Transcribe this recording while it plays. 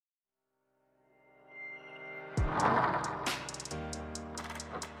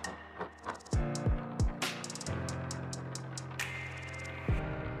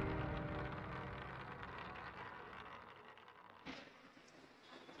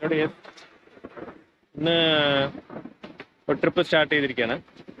ഇന്ന് ഒരു trip start ചെയ്തിരിക്കുകയാണ്.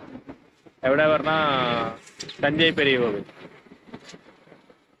 എവിടെ പറഞ്ഞാൽ തഞ്ചൈ പെരിയ കോവിൽ.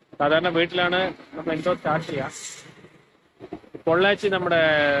 സാധാരണ വീട്ടിലാണ് നമ്മൾ എന്തോ സ്റ്റാർട്ട് ചെയ്യാം. പൊള്ളാച്ചി നമ്മുടെ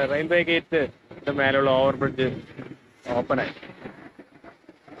റെയിൽവേ ഗേറ്റ് മേലുള്ള ഓവർ ബ്രിഡ്ജ് ഓപ്പണായി,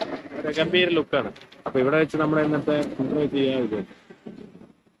 ഒരു ഗംഭീര ലുക്കാണ്. അപ്പൊ ഇവിടെ വെച്ച് നമ്മൾ ഇന്നത്തെ എൻജോയ് ചെയ്യാൻ വിചാരിച്ചു.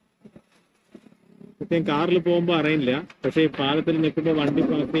 സത്യം കാറിൽ പോകുമ്പോൾ അറിയില്ല, പക്ഷെ ഈ പാലത്തിൽ നിൽക്കുമ്പോൾ വണ്ടി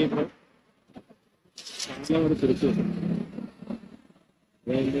പാർക്ക് ചെയ്യുമ്പോൾ ഒരു തിരിച്ചു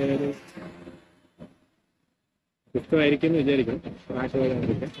ഇഷ്ടമായിരിക്കും എന്ന് വിചാരിക്കും.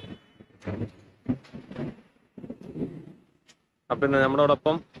 അപ്പൊ ഇന്ന്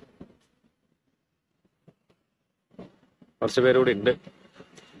നമ്മളോടൊപ്പം കുറച്ച് പേരുകൂടി ഉണ്ട്.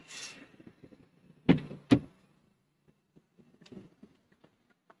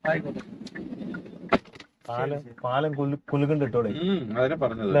 പാലം കുലുക്കുണ്ട് ഇട്ടോടെ. അതിനെ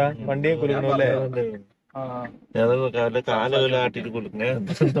പറഞ്ഞത് വണ്ടിയെ കുലുക്കണല്ലേ? കാലാട്ടിട്ട് കൊടുക്കണേ.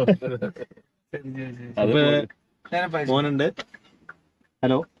 മോനുണ്ട്.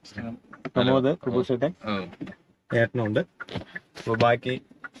 ഹലോ പ്രമോദ്, കുബൂഷേട്ടൻ, ഏട്ടനുണ്ട്. അപ്പോൾ ബാക്കി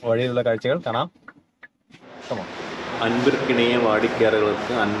വഴിയിലുള്ള കാഴ്ചകൾ കാണാം. அன்பிற்கிணைய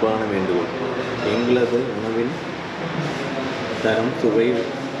வாடிக்கையாளர்களுக்கு அன்பான வேண்டுகோள். எங்களது உணவின் தரம், சுவை,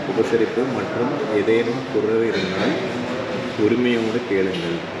 உபசரிப்பு மற்றும் ஏதேனும் குறைவு இருந்தால் உரிமையோடு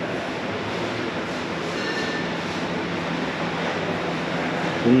கேளுங்கள்.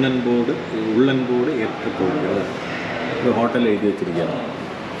 ഉള്ളൻപോട് ഏറ്റുകൊള്ളുക. ഒരു ഹോട്ടൽ എഴുതി വെച്ചിരിക്കുകയാണ്.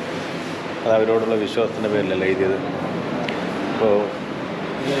 അത് അവരോടുള്ള വിശ്വാസത്തിൻ്റെ പേരിലല്ല എഴുതിയത്. അപ്പോൾ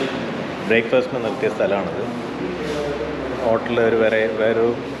ബ്രേക്ക്ഫാസ്റ്റിന് നിർത്തിയ സ്ഥലമാണത്. ഹോട്ടലിൽ ഒരു വേറൊരു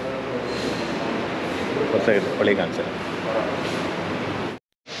സൈഡ് പള്ളി കാണിച്ചത്.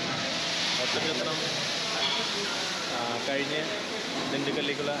 ഒറ്റച്ചത്രം കഴിഞ്ഞ്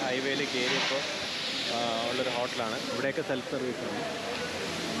ദിണ്ടുക്കല്ലിക്കുള്ള ഹൈവേയിൽ കയറിയപ്പോൾ ഉള്ളൊരു ഹോട്ടലാണ്. ഇവിടെയൊക്കെ സെൽഫ് സർവീസാണ്.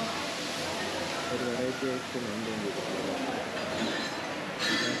 ഒരു വെറൈറ്റി ആയിട്ട് മെയിൻറ്റെയിൻ ചെയ്തിട്ടുണ്ട്.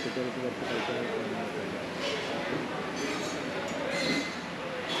 കുട്ടികൾക്ക് കുറച്ച് കഴിക്കാനൊക്കെ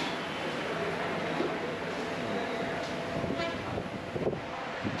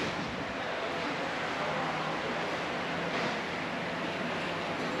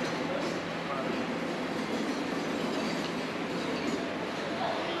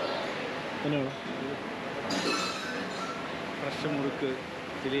ഫ്രഷ് മുറുക്ക്,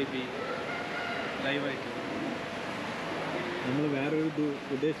 ജിലേബി ലൈവായിട്ട്. നമ്മൾ വേറൊരു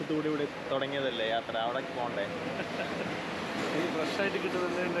ഉദ്ദേശത്തോടെ ഇവിടെ തുടങ്ങിയതല്ലേ യാത്ര, അവിടേക്ക് പോകണ്ടേ? ഈ ഫ്രഷായിട്ട്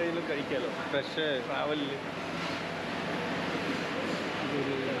കിട്ടുന്നത് എന്തായാലും കഴിക്കാമല്ലോ. ഫ്രഷ് ട്രാവലിൽ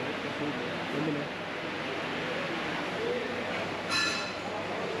എന്തിനാ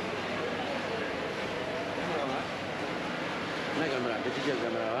என்ன கேமரா? டிஜிட்டல்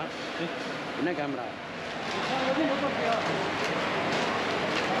கேமராவா? என்ன கேமரா?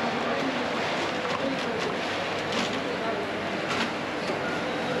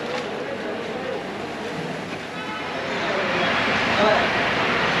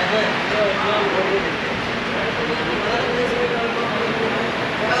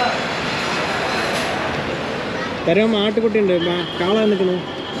 തരാം. ആട്ടുകുട്ടി ഉണ്ട്, കാള നിൽക്കുന്നു.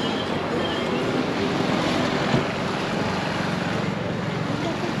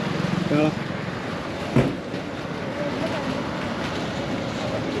 കാള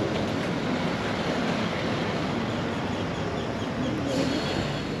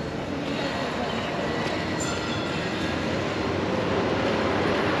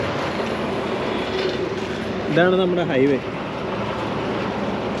ഇതാണ് നമ്മുടെ ഹൈവേ.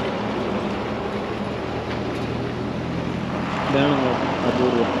 ഇതാണ്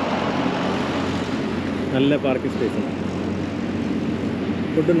അപൂർവം. നല്ല parking space.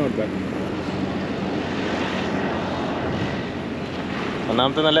 Food not bad.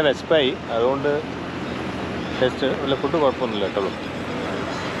 ഒന്നാമത്തെ നല്ല വെസ്പായി, അതുകൊണ്ട് ടേസ്റ്റ് വല്ല ഫുഡ് കുഴപ്പമൊന്നുമില്ല കേട്ടോ.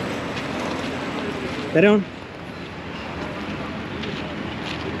 തരാം.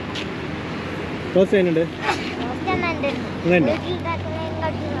 ടോസ്റ്റ് ചെയ്യുന്നുണ്ട്.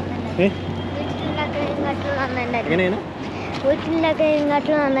 എങ്ങനെയാണ്?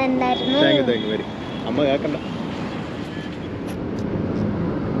 അമ്മ കേൾക്കണ്ട.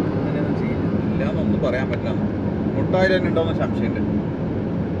 ഒന്നും പറയാൻ പറ്റില്ല. മുട്ടായി തന്നെ ഉണ്ടോന്ന് സംശയമുണ്ട്.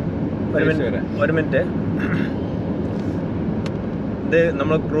 ഒരു മിനിറ്റ്. ഇത്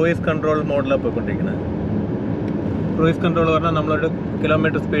നമ്മൾ ക്രൂയിസ് കൺട്രോൾ മോഡിലാണ് പോയിക്കൊണ്ടിരിക്കുന്നത്. ക്രൂയിസ് കൺട്രോൾ പറഞ്ഞാൽ നമ്മളൊരു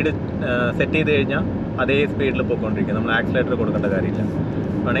കിലോമീറ്റർ സ്പീഡ് സെറ്റ് ചെയ്ത് കഴിഞ്ഞാൽ അതേ സ്പീഡിൽ പോയിക്കൊണ്ടിരിക്കും. നമ്മൾ ആക്സിലേറ്റർ കൊടുക്കേണ്ട കാര്യമില്ല.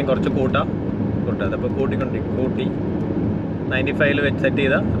 വേണമെങ്കിൽ കുറച്ച് കൂട്ടാം. അതപ്പോൾ കൂട്ടി 95 വെച്ച് സെറ്റ്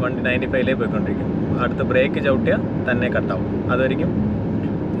ചെയ്താൽ വണ്ടി 95 പോയിക്കൊണ്ടിരിക്കും. അടുത്ത് ബ്രേക്ക് ചവിട്ടിയാൽ തന്നെ കട്ടാവും. അതുവരെയും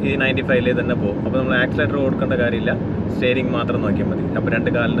ഈ 95 തന്നെ പോകും. അപ്പോൾ നമ്മൾ ആക്സിലേറ്റർ കൊടുക്കേണ്ട കാര്യമില്ല, സ്റ്റിയറിംഗ് മാത്രം നോക്കിയാൽ മതി. അപ്പോൾ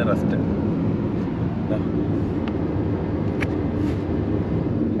 2 കാലിന് റെസ്റ്റ്.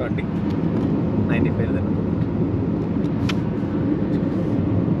 വണ്ടി 95 തന്നെ പോകും.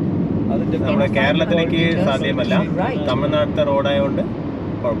 നമ്മുടെ കേരളത്തിലേക്ക് സാധ്യമല്ല, തമിഴ്നാട്ടിലെ റോഡായതുകൊണ്ട്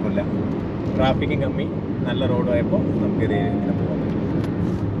കുഴപ്പമില്ല. ട്രാഫിക്കും കമ്മി, നല്ല റോഡായപ്പോൾ നമുക്ക് ഇതേ ഇങ്ങനെ പോകാൻ പറ്റും.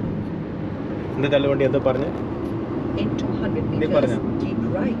 എന്ത് തള്ളുവണ്ടി എന്താ പറഞ്ഞു? പറഞ്ഞ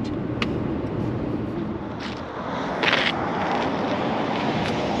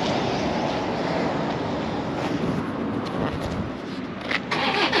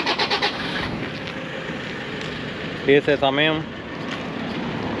സമയം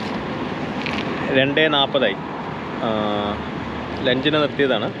 2:40 ലഞ്ചിന്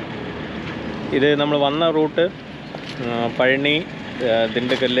നിർത്തിയതാണ്. ഇത് നമ്മൾ വന്ന റൂട്ട് പഴനി,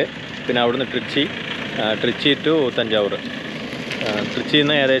 ദിണ്ടുക്കൽ, പിന്നെ അവിടുന്ന് ട്രിച്ചി ടു തഞ്ചാവൂർ. ട്രിച്ചിയിൽ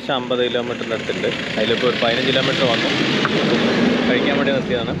നിന്ന് ഏകദേശം 50 കിലോമീറ്ററിൻ്റെ അടുത്തുണ്ട്. അതിലിപ്പോൾ ഒരു 15 കിലോമീറ്റർ വന്നു കഴിക്കാൻ വേണ്ടി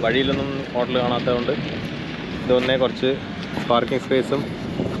നിർത്തിയതാണ്. വഴിയിലൊന്നും ഹോട്ടൽ കാണാത്തതുകൊണ്ട് ഇതൊന്നേ കുറച്ച് പാർക്കിംഗ് സ്പേസും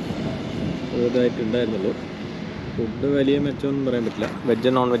ഇതായിട്ടുണ്ടായിരുന്നുള്ളൂ. ഫുഡ് വലിയ മെച്ചമൊന്നും പറയാൻ പറ്റില്ല.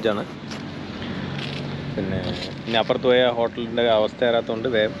 Veg non വെജാണ്. പിന്നെ ഇനി അപ്പുറത്ത് പോയ ഹോട്ടലിൻ്റെ അവസ്ഥ അറിയാത്തതുകൊണ്ട്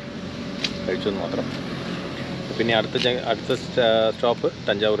വേഗം കഴിച്ചു മാത്രം. പിന്നെ അടുത്ത സ്റ്റോപ്പ്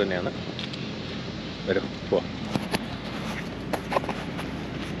തഞ്ചാവൂർ തന്നെയാണ്. വരും, പോവാം.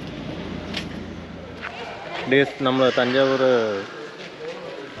 നമ്മൾ തഞ്ചാവൂർ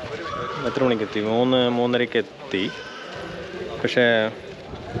എത്ര മണിക്ക് എത്തി? 3:30 എത്തി. പക്ഷേ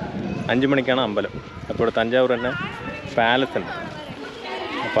 5 മണിക്കാണ് അമ്പലം. അപ്പോൾ ഇവിടെ തഞ്ചാവൂർ തന്നെ പാലസ് ഉണ്ട്.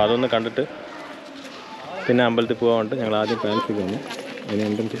 അപ്പോൾ അതൊന്ന് കണ്ടിട്ട് പിന്നെ അമ്പലത്തിൽ പോകാൻ ഞങ്ങൾ ആദ്യം പാലസിൽ വന്നു. അതിന്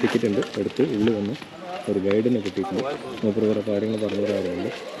എൻട്രൻസ് ടിക്കറ്റ് ഉണ്ട്, എടുത്ത് ഉള്ളിൽ വന്ന് ഒരു ഗൈഡിനെ കിട്ടിയിട്ടുണ്ട്. മൂപ്പർ കുറേ കാര്യങ്ങൾ പറഞ്ഞു തരാറുണ്ട്.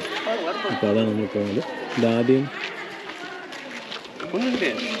 അപ്പോൾ അതാണ് നമ്മൾ പോകുന്നത്. ഇതാദ്യം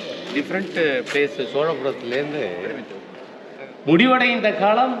டிஃப்ரெண்ட் பிளேஸ் சோழபுரத்துலேருந்து முடிவடைந்த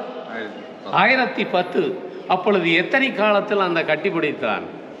காலம் 1010. அப்பொழுது எத்தனை காலத்தில் அந்த கட்டி முடித்தான்?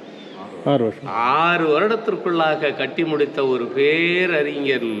 6 வருஷம். 6 வருடத்திற்குள்ளாக கட்டி முடித்த ஒரு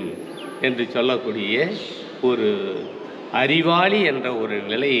பேரறிஞர் என்று சொல்லக்கூடிய ஒரு அறிவாளி என்ற ஒரு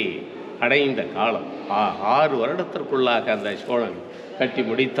நிலையை அடைந்த காலம். 6 வருடத்திற்குள்ளாக அந்த சோழன் கட்டி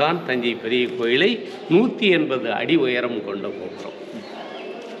முடித்தான் தஞ்சை பெரிய கோயிலை. 180 அடி உயரம் கொண்ட கோபுரம்.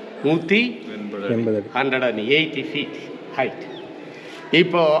 180 feet ஹைட்.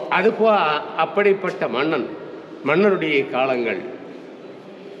 இப்போ அதுபோ அப்படிப்பட்ட மன்னனுடைய காலங்கள்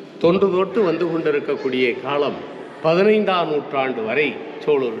தொன்று தொட்டு வந்து கொண்டிருக்கக்கூடிய காலம் 15ஆம் நூற்றாண்டு வரை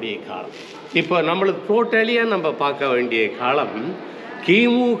சோழருடைய காலம். இப்போ நம்மளுக்கு டோட்டலியாக நம்ம பார்க்க வேண்டிய காலம்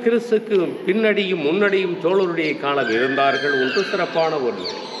கிமு கிறிஸ்துக்கு பின்னடியும் முன்னடியும் சோழருடைய காலம் இருந்தார்கள். ஒன்று சிறப்பான ஒரு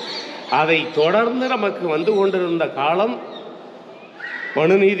அதை தொடர்ந்து நமக்கு வந்து கொண்டிருந்த காலம்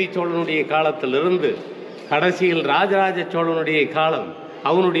மனுநீதி சோழனுடைய காலத்திலிருந்து கடைசியில் ராஜராஜ சோழனுடைய காலம்.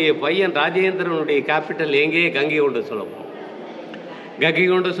 அவனுடைய பையன் ராஜேந்திரனுடைய கேபிட்டல் எங்கே? கங்கை கொண்ட சோழபுரம். கங்கை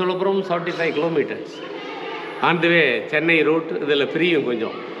கொண்ட சோழபுரம் 75 கிலோமீட்டர்ஸ். ஆண்டுவே சென்னை ரூட் இதில் பிரியும்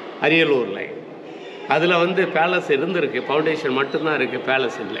கொஞ்சம் அரியலூர் லைன். அதில் வந்து பேலஸ் இருந்திருக்கு, ஃபவுண்டேஷன் மட்டும்தான் இருக்குது,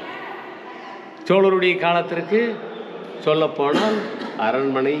 பேலஸ் இல்லை. சோழருடைய காலத்திற்கு சொல்லப்போனால்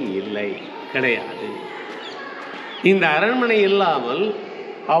அரண்மனை இல்லை, கிடையாது. இந்த அரண்மனை இல்லாமல்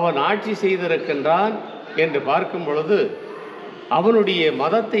அவன் ஆட்சி செய்திருக்கின்றான் என்று பார்க்கும் பொழுது அவனுடைய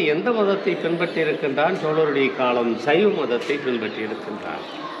மதத்தை, எந்த மதத்தை பின்பற்றியிருக்கின்றான்? சோழருடைய காலம் சைவ மதத்தை பின்பற்றியிருக்கின்றான்.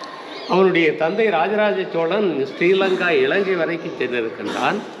 அவனுடைய தந்தை ராஜராஜ சோழன் ஸ்ரீலங்கா, இலங்கை வரைக்கும்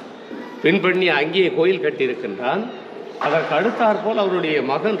சென்றிருக்கின்றான். பின்பண்ணி அங்கேயே கோயில் கட்டியிருக்கின்றான். அதற்கு அடுத்தாற்போல் அவருடைய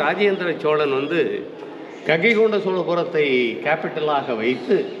மகன் ராஜேந்திர சோழன் வந்து கங்கை கொண்ட சோழபுரத்தை கேபிட்டலாக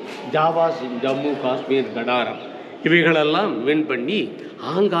வைத்து ஜாவா, ஜம்மு காஷ்மீர், கடாரம் இவைகளெல்லாம் வின் பண்ணி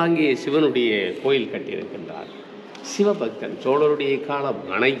ஆங்காங்கே சிவனுடைய கோயில் கட்டியிருக்கின்றார். சிவபக்தன். சோழருடைய காலம்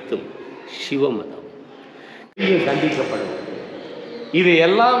அனைத்தும் சிவமதம். இது கண்டிக்கப்படும். இது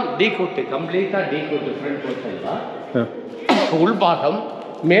எல்லாம் டீகோட்டு, கம்ப்ளீட்டாக டீகோட்டு. ஃப்ரண்ட் போர்ஷன்லாம் உள்பாகம்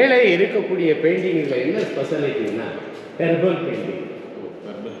மேலே இருக்கக்கூடிய பெயிண்டிங்கில் என்ன ஸ்பெஷாலிட்டின்னா herbal painting,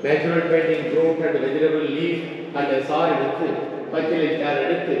 natural painting, fruit and vegetable leaf அந்த சார் எடுத்து, பச்சிலை சார்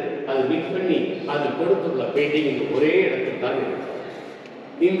எடுத்து அது மிக்ஸ் பண்ணி அது கொடுத்துள்ள பெயிண்டிங் ஒரே இடத்தில் தான் இருக்கு.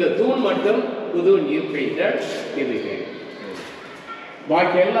 இந்த தூண் மட்டும் புது நீர் பெயிண்டட். இது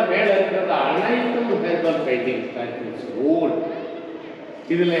பாக்கி எல்லாம் மேலே இருக்கிறது அனைத்தும் ஹெர்பல் பெயிண்டிங் ஸ்டாச்சுஸ் ஓல்ட்.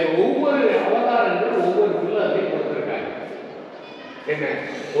 இதில் ஒவ்வொரு அவதாரங்களும் ஒவ்வொரு பில்லரையும் கொடுத்துருக்காங்க. என்ன?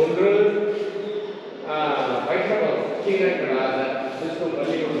 ஒன்று வைஷ்ணவம், ஸ்ரீரங்கநாதர், விஷ்ணு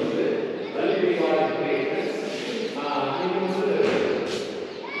பள்ளிகொண்டு பள்ளிவாழ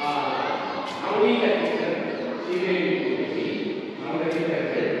அவனீக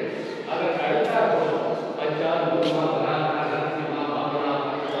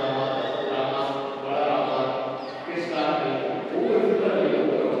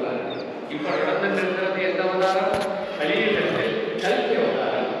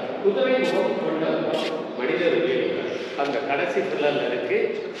குதிரை முகம் கொண்ட மனிதர்கள் அந்த கடைசி பில்லர்ல இருக்கு.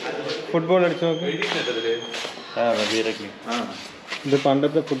 ഫുട്ബോൾ അടിച്ചു നോക്ക്. ഇത്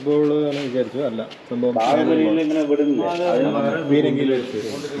പണ്ടത്തെ ഫുട്ബോൾ ആണ് വിചാരിച്ചു. അല്ല, സംഭവം വീരെങ്കിലും എടുത്തു.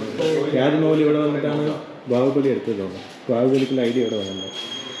 രാജമൗലി ഇവിടെ വന്നിട്ടാണ് ബാഹുബലി എടുത്തത് തോന്നുന്നു. ബാഹുബലിക്കുള്ള ഐഡിയ ഇവിടെ വന്നത്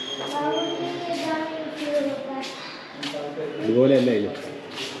ഇതുപോലെയല്ല ഇത്.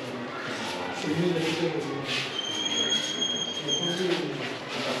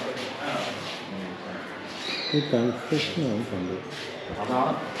 ഈ കൺസ്ട്രക്ഷനാണ് സംഭവം.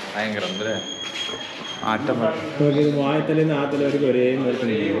 അതാണ് ഭയങ്കരം അല്ലേ? വായത്തലേന്ന് ആ തലവർക്ക് ഒരേ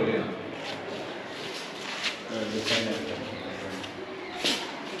നേരത്തിന്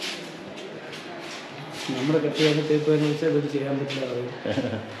നമ്മുടെ കെട്ടിടത്തെ ഇപ്പോൾ ഇത് ചെയ്യാൻ പറ്റില്ല.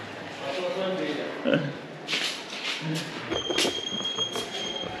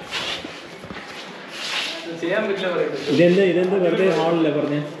 ചെയ്യാൻ പറ്റില്ല പറയുന്നത്. ഇതെന്ത് വെറുതെ ഹാളല്ലേ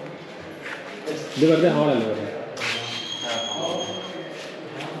പറഞ്ഞേ? ഇത് വെറുതെ ഹാളല്ലേ പറഞ്ഞേ?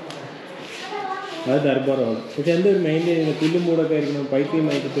 അത് ദർബാർ ഹാൾ. പക്ഷെ എന്ത് മെയിൻറ്റെയിൻ ചെയ്യുന്നത്? പുല്ലും മൂടൊക്കെ ആയിരിക്കണം. പൈപ്പിയും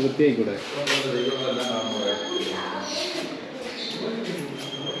ആയിട്ട് വൃത്തിയായിക്കൂടെ?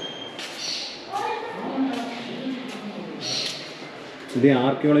 ഇത്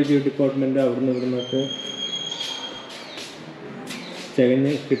ആർക്കിയോളജി ഡിപ്പാർട്ട്മെൻറ്റ് അവിടുന്ന് ഇവിടുന്നൊക്കെ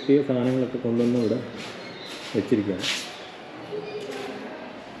ചകഞ്ഞ് കിട്ടിയ സാധനങ്ങളൊക്കെ കൊണ്ടുവന്ന് ഇവിടെ വെച്ചിരിക്കുകയാണ്.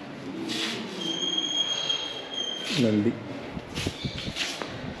 നന്ദി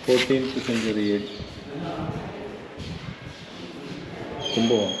 14th century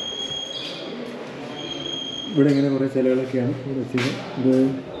കുംഭമാണ്. ഇവിടെ ഇങ്ങനെ കുറേ ചിലകളൊക്കെയാണ് വെച്ചത്. ഇത്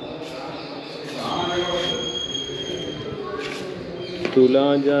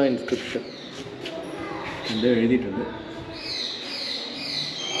തുലാജ ഇൻസ്ക്രിപ്ഷൻ ഇത് എഴുതിയിട്ടുണ്ട്.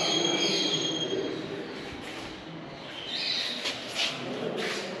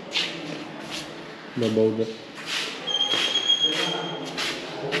 ബൗദ്ധ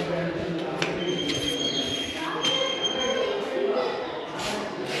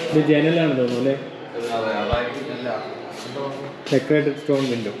ഇത് ജനലാണ് തോന്നുന്നു അല്ലേ? Decorated stone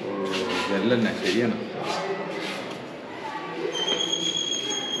window. ജനലന്നെ ശരിയാണ്.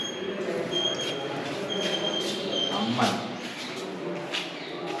 അമ്മൻ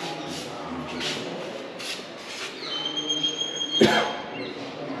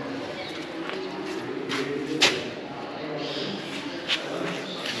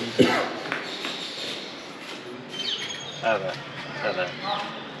അതെ അതെ.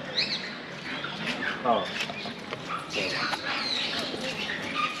 ആ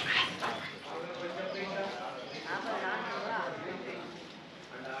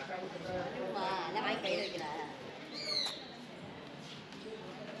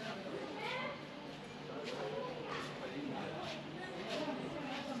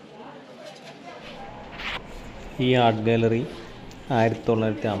ഈ ആർട്ട് ഗാലറി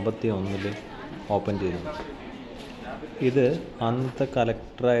 1951 ഓപ്പൺ ചെയ്തു. ഇത് അന്നത്തെ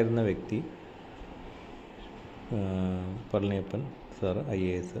കലക്ടറായിരുന്ന വ്യക്തി പളനിയപ്പൻ സാർ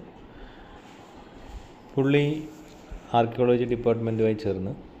IAS, പുള്ളി ആർക്കിയോളജി ഡിപ്പാർട്ട്മെൻറ്റുമായി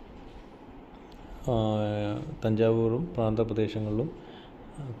ചേർന്ന് തഞ്ചാവൂറും പ്രാന്തപ്രദേശങ്ങളിലും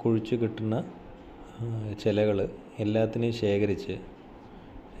കുഴിച്ച് കിട്ടുന്ന ചിലകൾ എല്ലാത്തിനെയും ശേഖരിച്ച്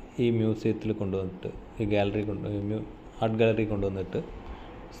ഈ മ്യൂസിയത്തിൽ കൊണ്ടുവന്നിട്ട് ഈ ഗാലറി ആർട്ട് ഗാലറി കൊണ്ടുവന്നിട്ട്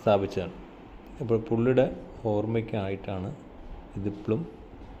സ്ഥാപിച്ചതാണ്. അപ്പോൾ പുള്ളിയുടെ ഓർമ്മയ്ക്കായിട്ടാണ് ഇതിപ്പോഴും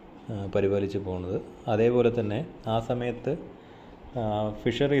പരിപാലിച്ച് പോകുന്നത്. അതേപോലെ തന്നെ ആ സമയത്ത്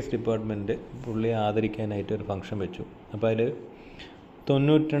ഫിഷറീസ് ഡിപ്പാർട്ട്മെൻറ്റ് പുള്ളിയെ ആദരിക്കാനായിട്ട് ഒരു ഫംഗ്ഷൻ വെച്ചു. അപ്പോൾ അതിൽ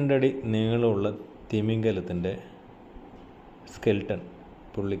 92 അടി നീളമുള്ള തിമിംഗലത്തിൻ്റെ സ്കെൽട്ടൺ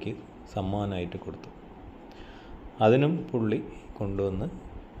പുള്ളിക്ക് സമ്മാനമായിട്ട് കൊടുത്തു. അതിനും പുള്ളി കൊണ്ടുവന്ന്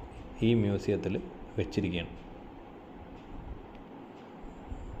ഈ മ്യൂസിയത്തിൽ വെച്ചിരിക്കുകയാണ്.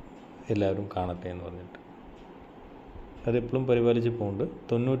 എല്ലാവരും കാണട്ടെ എന്ന് പറഞ്ഞിട്ട് അതെപ്പോഴും പരിപാലിച്ച് പോകുന്നുണ്ട്.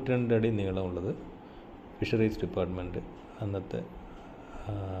 92 അടി നീളമുള്ളത് ഫിഷറീസ് ഡിപ്പാർട്ട്മെൻറ്റ് അന്നത്തെ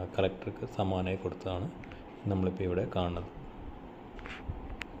കളക്ടർക്ക് സമ്മാനമായി കൊടുത്തതാണ് നമ്മളിപ്പോൾ ഇവിടെ കാണുന്നത്.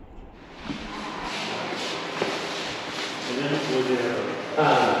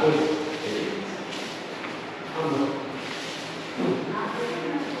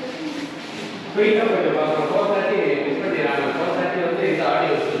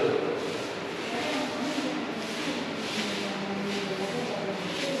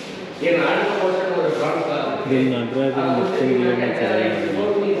 ഇതിൽ നടരാജന് മുഖ്യഗിരിയുടെ ചിലവുണ്ട്.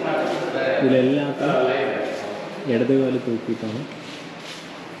 ഇതിലെല്ലാത്തിനും ഇടതുകാല് തൂക്കിയിട്ടാണ്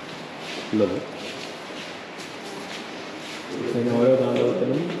ഉള്ളത്. അതിന് ഓരോ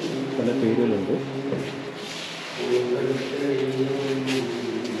താണ്ഡവത്തിനും പല പേരുകളുണ്ട്.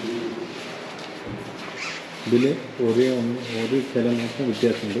 ഇതിൽ ഒരു ചില മാത്രം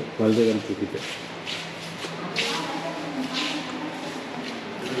വ്യത്യാസമുണ്ട് വലത് കാലം തൂക്കിയിട്ട്.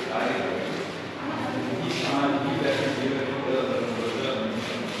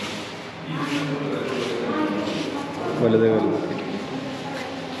 വലത് കാലം തൂക്കി.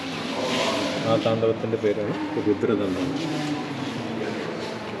 ആ താണ്ഡവത്തിൻ്റെ പേരാണ് രുദ്രതാണ്ഡവം.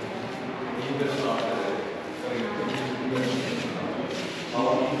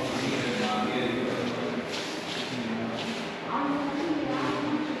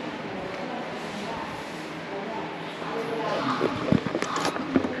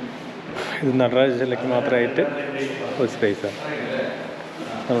 ഇത് നടരാജ ശിലയ്ക്ക് മാത്രമായിട്ട് ഒരു സ്പേസാണ്,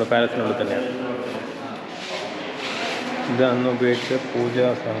 നമ്മുടെ പാലസിനുള്ളിൽ തന്നെയാണ്. ഇത് അന്ന് ഉപയോഗിച്ച പൂജാ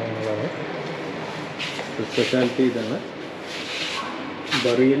സാധനങ്ങളാണ്. സ്പെഷ്യാലിറ്റി ഇതാണ്.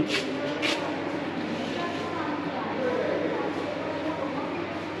 ബറിയൽ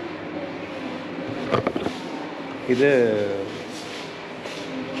ഇത്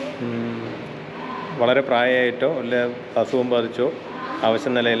വളരെ പ്രായമായിട്ടോ അല്ല അസുഖം ബാധിച്ചോ അവശ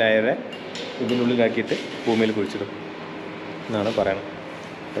നിലയിലായവരെ ഇതിനുള്ളിലാക്കിയിട്ട് ഭൂമിയിൽ കുഴിച്ചിടും എന്നാണ് പറയുന്നത്.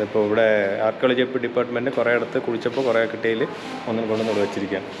 അതിപ്പോൾ ഇവിടെ ആർക്കിയോളജി ഡിപ്പാർട്ട്മെൻറ്റ് കുറേ ഇടത്ത് കുഴിച്ചപ്പോൾ കുറേ കിട്ടിയതിൽ ഒന്നും കൊണ്ടുവന്ന്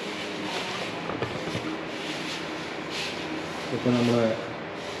വെച്ചിരിക്കുകയാണ്. ഇപ്പോൾ നമ്മൾ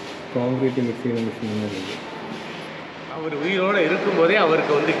കോൺക്രീറ്റ് മിക്സ് ചെയ്യുന്ന മെഷീനുകളുണ്ട്. அவர் உயிரோடு இருக்கும்போதே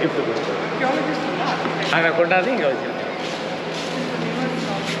அவருக்கு வந்து கிஃப்ட் கொடுத்தாரு. அதை கொண்டாந்து இங்கே வச்சிருக்கேன்.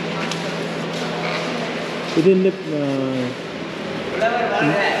 ഇതിൻ്റെ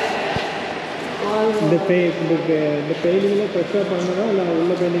இந்த பெயிண்டிங்கில் ஃப்ரெஷ்ஷாக பண்ணதா இல்லை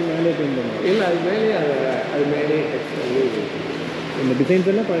உள்ள பெயிண்டிங் மேலே பெயிண்ட் பண்ணணும்? இல்லை, அது மேலே இந்த டிசைன்ஸ்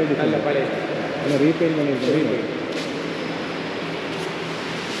எல்லாம் பழைய டிசைன் நல்ல பழைய எல்லாம் ரீபெயிண்ட் பண்ணியிருக்கோம்.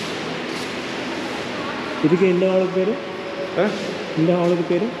 இதுக்கு இந்த ஆளுக்கு பேர் இந்த ஆளுக்கு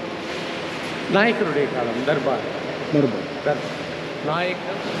பேர் நாயக்கருடைய காலம் தர்பார்.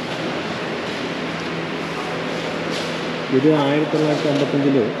 நாயக்கர் ഇത്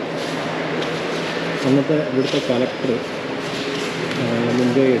 1955 അന്നത്തെ ഇവിടുത്തെ കളക്ടർ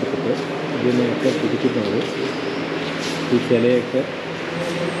മുൻകൈ എടുത്തിട്ട് ഇതിനെയൊക്കെ പിടിച്ചിട്ടുണ്ട്. ഈ ചിലയൊക്കെ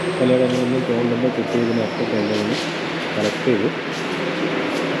പലയിടങ്ങളിലും തോണ്ടുമ്പോൾ കുട്ടിയതിനൊക്കെ കൊണ്ടുവന്ന് കളക്ട് ചെയ്ത്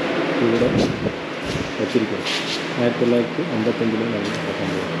ഇവിടെ വച്ചിരിക്കുന്നു. 1955 നടന്ന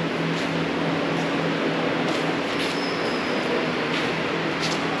സംഭവം.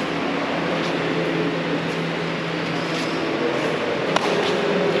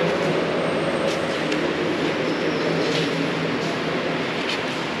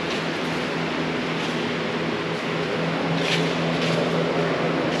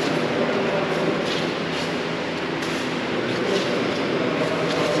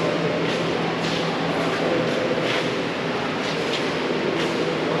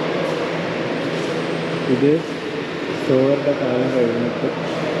 ഇത് ചോവരുടെ കാലം കഴിഞ്ഞിട്ട്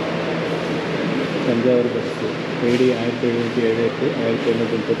തഞ്ചാവൂർ ബസ് AD 1778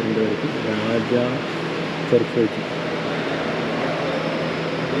 1832 വരെയും രാജ ചർച്ച് വെച്ചു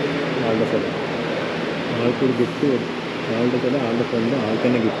ആളുടെ സ്ഥലം. ആൾക്കൊരു ഗിഫ്റ്റ് കൊടുത്തു. ആളുടെ സ്ഥലം ആളുടെ സ്വന്തം ആൾക്ക്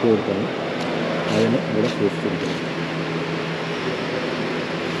തന്നെ ഗിഫ്റ്റ് കൊടുത്താണ് അതിന് ഇവിടെ സൂക്ഷിച്ചിരിക്കുന്നത്.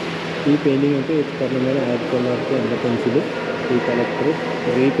 ഈ പെയിൻറ്റിങ്ങൊക്കെ പറഞ്ഞ പോലെ 1955 ഈ കളക്ടർ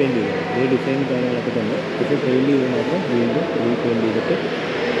റീപെയിൻറ്റ് ചെയ്തതാണ്. ഈ ഡിസൈൻ കാര്യങ്ങളൊക്കെ തന്നെ പക്ഷേ പെയിൻറ്റ് ചെയ്ത് മാത്രം വീണ്ടും റീപെയിൻറ്റ് ചെയ്തിട്ട്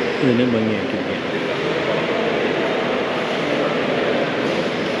ഇതിനെ ഭംഗിയാക്കിയിരിക്കുകയാണ്.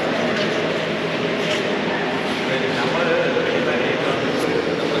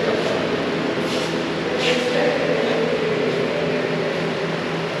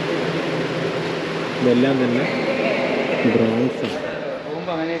 ഇതെല്ലാം തന്നെ ബ്രോൺസാണ്.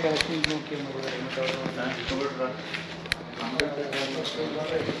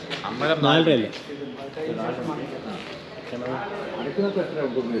 നാലരയല്ലേ?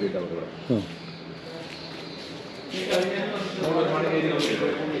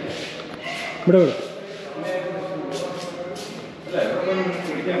 ഇവിടെ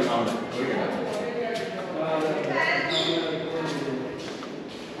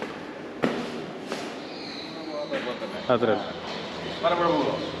അത്ര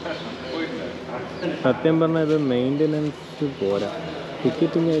സത്യം പറഞ്ഞാൽ ഇത് മെയിൻ്റനൻസ് പോരാ.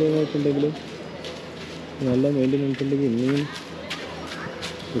 ടിക്കറ്റും കാര്യങ്ങളൊക്കെ ഉണ്ടെങ്കിലും നല്ല മെയിൻ്റനൻസ് ഉണ്ടെങ്കിൽ ഇനിയും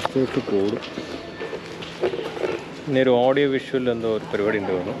റിസോർട്ട് കൂടും. ഇനി ഒരു ഓഡിയോ വിഷ്വൽ എന്തോ ഒരു പരിപാടി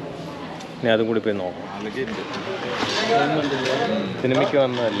ഉണ്ട് തോന്നുന്നു. ഇനി അതും കൂടി പോയി നോക്കാം. സിനിമയ്ക്ക്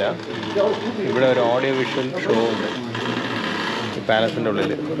വന്നതല്ല, ഇവിടെ ഒരു ഓഡിയോ വിഷ്വൽ ഷോ ഉണ്ട് ഈ പാലസിൻ്റെ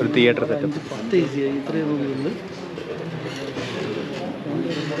ഉള്ളിൽ, ഒരു തിയേറ്റർ സെറ്റപ്പ്.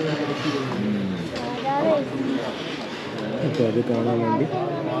 അപ്പോൾ അത് കാണാൻ വേണ്ടി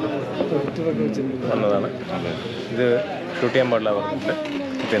വന്നതാണ്. ഇത് ഷൂട്ട് ചെയ്യാൻ പാടില്ല പറഞ്ഞിട്ടുണ്ട്.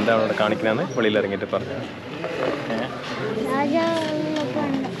 അപ്പോൾ എന്താണ് അവിടെ കാണിക്കണമെന്ന് വെളിയിൽ ഇറങ്ങിയിട്ട് പറഞ്ഞു.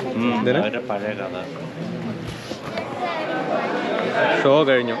 പഴയ കഥ. ഷോ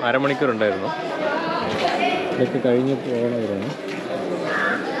കഴിഞ്ഞു, അരമണിക്കൂറുണ്ടായിരുന്നു. ഇതൊക്കെ കഴിഞ്ഞ് പോകണവരാണ്.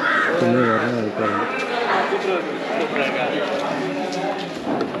 പിന്നെ പറഞ്ഞ ആൾക്കാരുണ്ട്.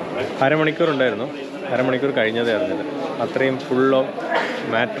 അരമണിക്കൂറുണ്ടായിരുന്നു. അരമണിക്കൂർ കഴിഞ്ഞതേ അറിഞ്ഞത്. അത്രയും ഫുൾ ഓഫ്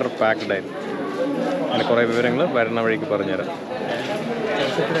മാറ്റർ പാക്ഡ് ആയിരുന്നു. അങ്ങനെ കുറേ വിവരങ്ങൾ വരണ വഴിക്ക് പറഞ്ഞുതരാം.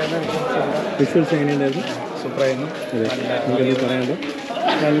 വിഷ്വൽസ് എങ്ങനെയുണ്ടായിരുന്നു? സൂപ്പറായിരുന്നു. നിങ്ങൾക്ക് പറയാനുണ്ടോ?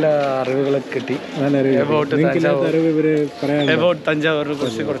 നല്ല അറിവുകളൊക്കെ കിട്ടി. നല്ല അറിവ് ഇവർ പറയാൻ അബൌട്ട് തഞ്ചാവൂരിനെ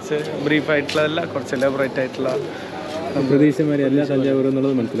കുറിച്ച് കുറച്ച് ബ്രീഫായിട്ടുള്ളതല്ല, കുറച്ച് എലാബറേറ്റ് ആയിട്ടുള്ള പ്രതീക്ഷമാരി എല്ലാ തഞ്ചാവൂർ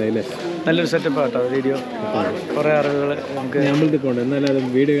എന്നുള്ളത് മനസ്സിലായില്ലേ? നല്ലൊരു സെറ്റപ്പ് ആട്ടോ വീഡിയോ. കുറേ അറിവുകൾ നമുക്ക് അമ്പലത്തിൽ പോകണ്ട, എന്നാലും അത്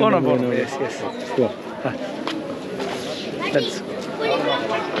വീഡിയോ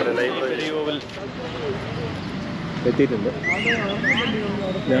എത്തിയിട്ടുണ്ട്.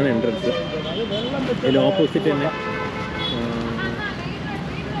 ഇതാണ് എൻട്രൻസ്. ഇതിന് ഓപ്പോസിറ്റ് തന്നെ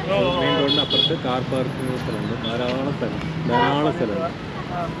മെയിൻ റോഡിൻ്റെ അപ്പുറത്ത് കാർ പാർക്കിംഗ് സ്ഥലമുണ്ട്. ധാരാളം സ്ഥലമുണ്ട്.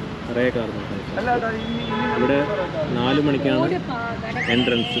 നിറയെ കാർ പാർക്കിംഗ്. ഇവിടെ 4 മണിക്കാണ്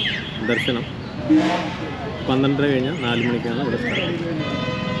എൻട്രൻസ് ദർശനം. 12 കഴിഞ്ഞാൽ 4 മണിക്കാണ് ഇവിടെ സ്റ്റാർട്ട്.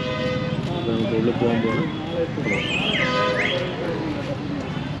 അപ്പോൾ നമുക്ക് ഉള്ളിൽ പോകാൻ പോകണം.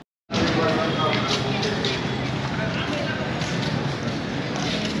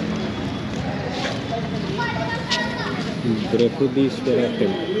 ബൃഹദീശ്വര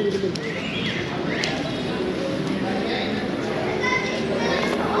ടെമ്പിൾ.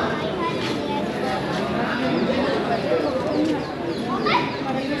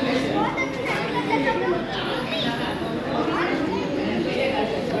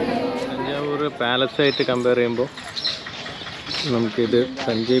 തഞ്ചാവൂർ പാലസായിട്ട് കമ്പയർ ചെയ്യുമ്പോൾ നമുക്കിത്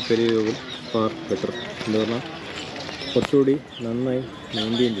തഞ്ചൈ പെരിയ കോവിൽ ഫാർ ബെറ്റർ. എന്താ പറഞ്ഞാൽ കുറച്ചുകൂടി നന്നായി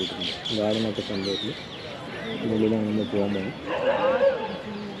മെയിൻറ്റെയിൻ ചെയ്തിട്ടുണ്ട്. ഗാർഡനൊക്കെ കണ്ടതിൽ ഉള്ളിലാണ് നമ്മൾ പോകാൻ പോകുന്നത്.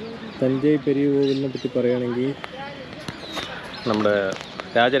 തഞ്ചൈ പെരിയ കോവിലിനെ പറ്റി പറയുകയാണെങ്കിൽ നമ്മുടെ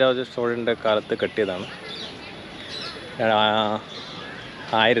രാജരാജ ചോഴൻ്റെ കാലത്ത് കെട്ടിയതാണ്.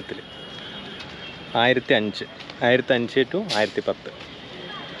 1005 ടു 1010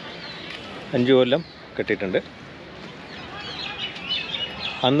 5 കൊല്ലം കെട്ടിയിട്ടുണ്ട്.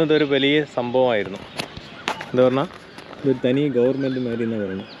 അന്ന് ഇതൊരു വലിയ സംഭവമായിരുന്നു. എന്താ പറഞ്ഞാൽ ഇതൊരു തനി ഗവൺമെൻറ് മാതിരി എന്നാണ്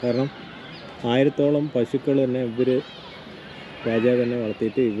പറയുന്നത്. കാരണം 1000-ഓളം പശുക്കൾ തന്നെ രാജാവ് തന്നെ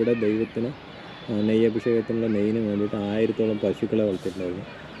വളർത്തിയിട്ട് ഇവിടെ ദൈവത്തിന് നെയ്യഭിഷേകത്തിനുള്ള നെയ്യിന് വേണ്ടിയിട്ട് 1000-ഓളം പശുക്കളെ വളർത്തിയിട്ടുണ്ടായിരുന്നു.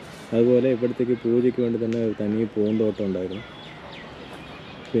 അതുപോലെ ഇവിടത്തേക്ക് പൂജയ്ക്ക് വേണ്ടി തന്നെ ഒരു തനി പൂന്തോട്ടം ഉണ്ടായിരുന്നു.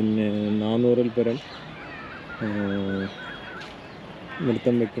 പിന്നെ 400-ൽ പരം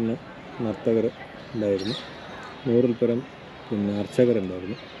നൃത്തം വയ്ക്കുന്ന നർത്തകർ ഉണ്ടായിരുന്നു. 100-ൽ പരം പിന്നെ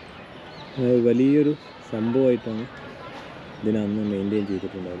അർച്ചകരുണ്ടായിരുന്നു. വലിയൊരു സംഭവമായിട്ടാണ് ഇതിനന്ന് മെയിൻറ്റെയിൻ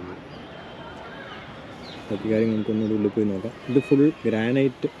ചെയ്തിട്ടുണ്ടായിരുന്നത്. ബാക്കി കാര്യം നമുക്കൊന്നുകൂടി ഉള്ളിൽ പോയി നോക്കാം. ഇത് ഫുൾ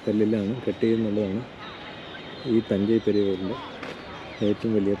ഗ്രാനൈറ്റ് കല്ലിലാണ് കെട്ടിയെന്നുള്ളതാണ് ഈ തഞ്ചൈ പെരിയ കോവിലിൻ്റെ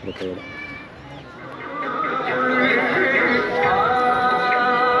ഏറ്റവും വലിയ പ്രത്യേകത.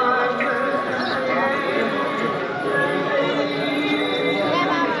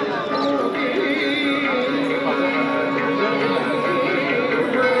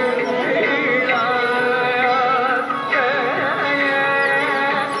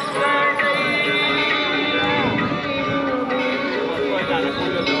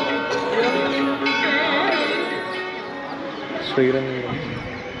 ശ്രീരംഗം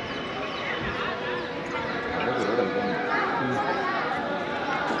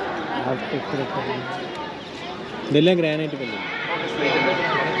ഇതെല്ലാം ഗ്രാനൈറ്റ് കല്ല്.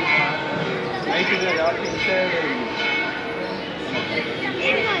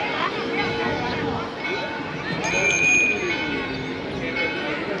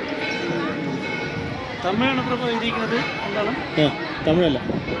 തമിഴാണ് പ്രഭു എഴുതിയിരിക്കുന്നത്. എന്താണ്? തമിഴല്ല,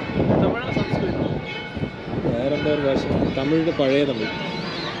 തമിഴാണ് സംസ്കൃതം. വേറെന്താ ഒരു ഭാഷ? തമിഴിൻ്റെ പഴയ തമിഴ്.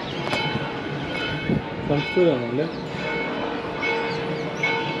 സംസ്കൃതമാണോ അല്ലേ?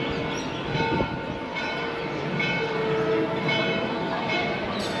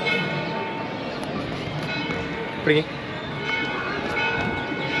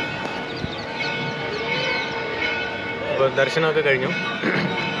 അപ്പോൾ ദർശനമൊക്കെ കഴിഞ്ഞു.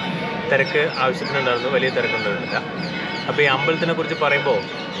 തിരക്ക് ആവശ്യത്തിനുണ്ടായിരുന്നു, വലിയ തിരക്കുണ്ടായിരുന്നില്ല. അപ്പോൾ ഈ അമ്പലത്തിനെ കുറിച്ച് പറയുമ്പോൾ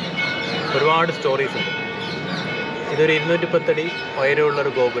ഒരുപാട് സ്റ്റോറീസ് ഉണ്ട്. ഇതൊരു 210 അടി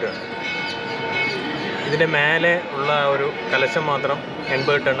ഉയരമുള്ളൊരു ഗോപുരമാണ്. ഇതിൻ്റെ മേലെ ഉള്ള ഒരു കലശം മാത്രം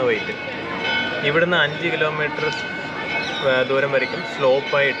 80 ടൺ വെയിറ്റ്. ഇവിടുന്ന് 5 കിലോമീറ്റർ ദൂരം വരയ്ക്കും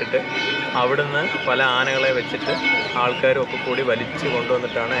സ്ലോപ്പായി ഇട്ടിട്ട് അവിടുന്ന് പല ആനകളെ വെച്ചിട്ട് ആൾക്കാരും ഒക്കെ കൂടി വലിച്ച്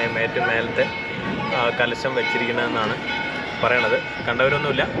കൊണ്ടുവന്നിട്ടാണ് ഏറ്റവും മേലത്തെ കലശം വെച്ചിരിക്കുന്നതെന്നാണ് പറയണത്.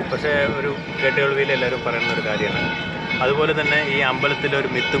 കണ്ടവരൊന്നുമില്ല, പക്ഷേ ഒരു കേട്ടുകേൾവിയിൽ എല്ലാവരും പറയുന്ന ഒരു കാര്യമാണ്. അതുപോലെ തന്നെ ഈ അമ്പലത്തിലൊരു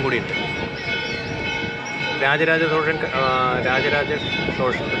മിത്തും കൂടിയുണ്ട്. രാജരാജ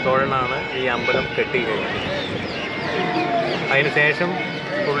ചോഴനാണ് ഈ അമ്പലം കെട്ടിക്കഴിഞ്ഞത്. അതിന് ശേഷം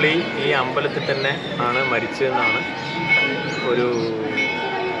പുള്ളി ഈ അമ്പലത്തിൽ തന്നെ ആണ് മരിച്ചതെന്നാണ് ഒരു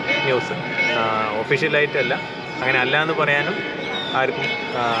ന്യൂസ്. ഒഫീഷ്യലായിട്ടല്ല, അങ്ങനെ അല്ല എന്ന് പറയാനും ആർക്കും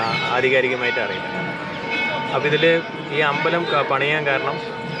ആധികാരികമായിട്ട് അറിയില്ല. അപ്പോൾ ഇതിൽ ഈ അമ്പലം പണിയാൻ കാരണം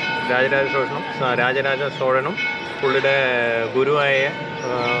രാജരാജ ചോഴനും പുള്ളിയുടെ ഗുരുവായ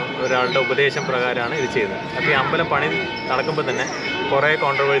ഒരാളുടെ ഉപദേശം പ്രകാരമാണ് ഇത് ചെയ്തത്. അപ്പോൾ ഈ അമ്പലം പണി നടക്കുമ്പോൾ തന്നെ കുറേ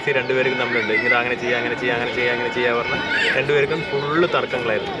കോൺട്രവേഴ്സി രണ്ടുപേർക്കും തമ്മിലുണ്ട്. ഇങ്ങനെ അങ്ങനെ ചെയ്യുക പറഞ്ഞ് രണ്ടുപേർക്കും ഫുള്ള്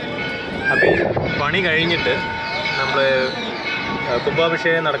തർക്കങ്ങളായിരുന്നു. അപ്പോൾ ഈ പണി കഴിഞ്ഞിട്ട് നമ്മൾ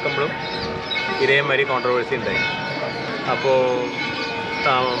കുംഭാഭിഷേകം നടക്കുമ്പോഴും ഇതേമാതിരി കോൺട്രവേഴ്സി ഉണ്ടായി. അപ്പോൾ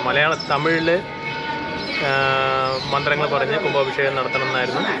തമിഴിൽ മന്ത്രങ്ങൾ പറഞ്ഞ് കുംഭാഭിഷേകം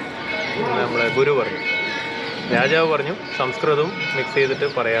നടത്തണമെന്നായിരുന്നു നമ്മൾ ഗുരു പറഞ്ഞു. രാജാവ് പറഞ്ഞു സംസ്കൃതവും മിക്സ് ചെയ്തിട്ട്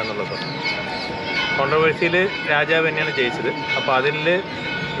പറയാമെന്നുള്ളത്. കോൺട്രവേഴ്സിയിൽ രാജാവ് തന്നെയാണ് ജയിച്ചത്. അപ്പോൾ അതിൽ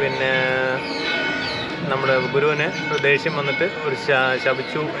പിന്നെ നമ്മുടെ ഗുരുവിന് ദേഷ്യം വന്നിട്ട് ഒരു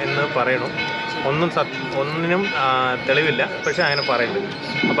ശപിച്ചു എന്ന് പറയണു. ഒന്നിനും തെളിവില്ല, പക്ഷെ അങ്ങനെ പറയുന്നുണ്ട്.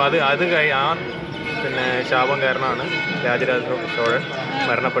 അപ്പോൾ അത് പിന്നെ ശാപം കാരണമാണ് രാജരാജ ചോഴൻ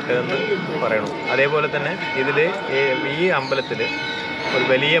മരണപ്പെട്ടതെന്ന് പറയണു. അതേപോലെ തന്നെ ഇതിൽ ഈ അമ്പലത്തിൽ ഒരു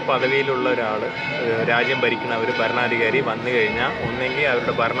വലിയ പദവിയിലുള്ള ഒരാൾ രാജ്യം ഭരിക്കുന്ന ഒരു ഭരണാധികാരി വന്നു കഴിഞ്ഞാൽ ഒന്നെങ്കിൽ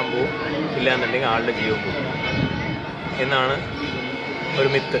അവരുടെ ഭരണം പോവും, ഇല്ലയെന്നുണ്ടെങ്കിൽ ആളുടെ ജീവൻ പോകും എന്നാണ് ഒരു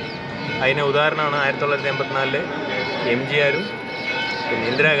മിത്ത്. അതിന് ഉദാഹരണമാണ് 1984 MGRും പിന്നെ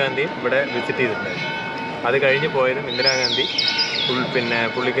ഇന്ദിരാഗാന്ധിയും ഇവിടെ വിസിറ്റ് ചെയ്തിട്ടുണ്ടായിരുന്നു. അത് കഴിഞ്ഞ് പോയതും ഇന്ദിരാഗാന്ധി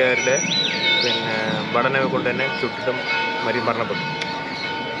പുള്ളിക്കാരുടെ പഠനം കൊണ്ട് തന്നെ ചുട്ടിട്ടും മരണപ്പെട്ടു.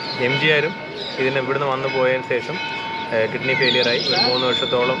 MGRും ഇവിടുന്ന് വന്നു പോയതിന് ശേഷം കിഡ്നി ഫെയിലിയറായി 3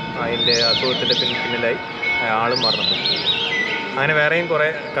 വർഷത്തോളം അതിൻ്റെ അസുഖത്തിൻ്റെ പിന്നിലായി ആളും മരണപ്പെട്ടു. അങ്ങനെ വേറെയും കുറേ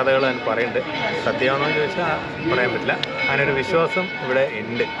കഥകൾ ഞാൻ പറയുന്നുണ്ട്. സത്യമാണോ എന്ന് ചോദിച്ചാൽ പറയാൻ പറ്റില്ല. അങ്ങനെ ഒരു വിശ്വാസം ഇവിടെ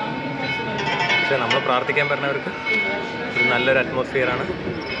ഉണ്ട്. പക്ഷേ നമ്മൾ പ്രാർത്ഥിക്കാൻ പറഞ്ഞവർക്ക് ഒരു നല്ലൊരു അറ്റ്മോസ്ഫിയറാണ്.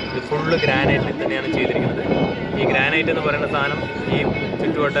 ഇത് ഫുള്ള് ഗ്രാനൈറ്റിൽ തന്നെയാണ് ചെയ്തിരിക്കുന്നത്. ഈ ഗ്രാനൈറ്റ് എന്ന് പറയുന്ന സാധനം ഈ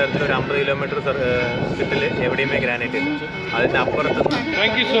ചുറ്റുവട്ടാരത്തിൽ ഒരു 50 കിലോമീറ്റർ ചുറ്റിൽ എവിടെയുമേ ഗ്രാനൈറ്റ് ഇല്ല. അതിൻ്റെ അപ്പുറത്ത്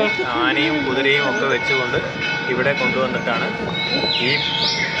ആനയും കുതിരയും ഒക്കെ വെച്ചുകൊണ്ട് ഇവിടെ കൊണ്ടുവന്നിട്ടാണ് ഈ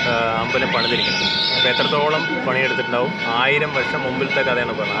അമ്പലം പണിതിരിക്കുന്നത്. അപ്പോൾ എത്രത്തോളം പണിയെടുത്തിട്ടുണ്ടാവും? 1000 വർഷം മുമ്പിലത്തെ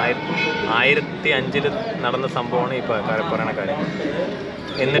കഥയാണ് പറഞ്ഞത്. 1005 നടന്ന സംഭവമാണ് ഈ പറയുന്ന കാര്യം.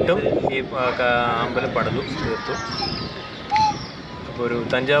 എന്നിട്ടും ഈ അമ്പലം പണിതു തീർത്തു. അപ്പോൾ ഒരു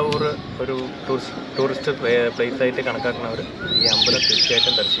തഞ്ചാവൂർ ഒരു ടൂറിസ്റ്റ് പ്ലേസായിട്ട് കണക്കാക്കുന്നവർ ഈ അമ്പലം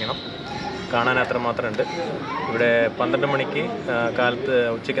തീർച്ചയായിട്ടും ദർശിക്കണം. കാണാൻ അത്രമാത്രം ഉണ്ട്. ഇവിടെ 12 മണിക്ക് കാലത്ത്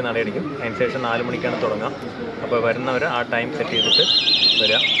ഉച്ചയ്ക്ക് നടയടിക്കും. അതിന് ശേഷം 4 മണിക്കാണ് തുടങ്ങുക. അപ്പോൾ വരുന്നവർ ആ ടൈം സെറ്റ് ചെയ്തിട്ട്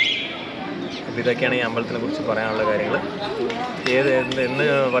വരാം. അപ്പോൾ ഇതൊക്കെയാണ് ഈ അമ്പലത്തിനെ കുറിച്ച് പറയാനുള്ള കാര്യങ്ങൾ. ഇന്ന്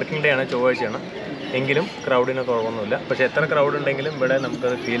വർക്കിംഗ് ഡേ ആണ്, ചൊവ്വാഴ്ചയാണ്. എങ്കിലും ക്രൗഡിന് കുറവൊന്നുമില്ല. പക്ഷേ എത്ര ക്രൗഡ് ഉണ്ടെങ്കിലും ഇവിടെ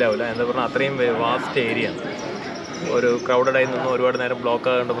നമുക്കത് ഫീൽ ആവില്ല. എന്താ പറഞ്ഞാൽ അത്രയും വാസ്റ്റ് ഏരിയ ആണ്. ഒരു ക്രൗഡഡായി നിന്നും ഒരുപാട് നേരം ബ്ലോക്ക്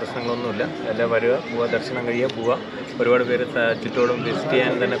ആകേണ്ട പ്രശ്നങ്ങളൊന്നുമില്ല. എല്ലാം വരിക, പോവുക, ദർശനം കഴിയുക, പോവുക. ഒരുപാട് പേര് ചുറ്റോടും വിസിറ്റ്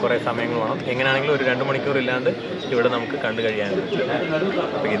ചെയ്യാൻ തന്നെ കുറേ സമയങ്ങൾ വേണം. എങ്ങനെയാണെങ്കിലും ഒരു 2 മണിക്കൂർ ഇല്ലാണ്ട് ഇവിടെ നമുക്ക് കണ്ടു കഴിയാനുണ്ട്.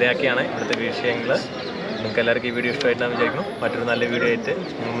 അപ്പോൾ ഇതൊക്കെയാണ് ഇവിടുത്തെ വിഷയങ്ങൾ. നിങ്ങൾക്ക് എല്ലാവർക്കും ഈ വീഡിയോ ഇഷ്ടമായിട്ടാണ് വിചാരിക്കുന്നു. മറ്റൊരു നല്ല വീഡിയോ ആയിട്ട്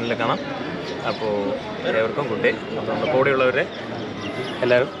മുന്നിൽ കാണാം. അപ്പോൾ ഏവർക്കും ഗുഡ് ഡേ. അപ്പോൾ നമ്മുടെ കൂടെയുള്ളവരെ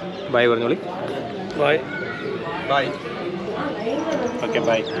എല്ലാവരും ബൈ പറഞ്ഞോളി. Bye okay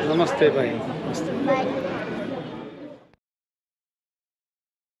bye. नमस्ते भाई. नमस्ते.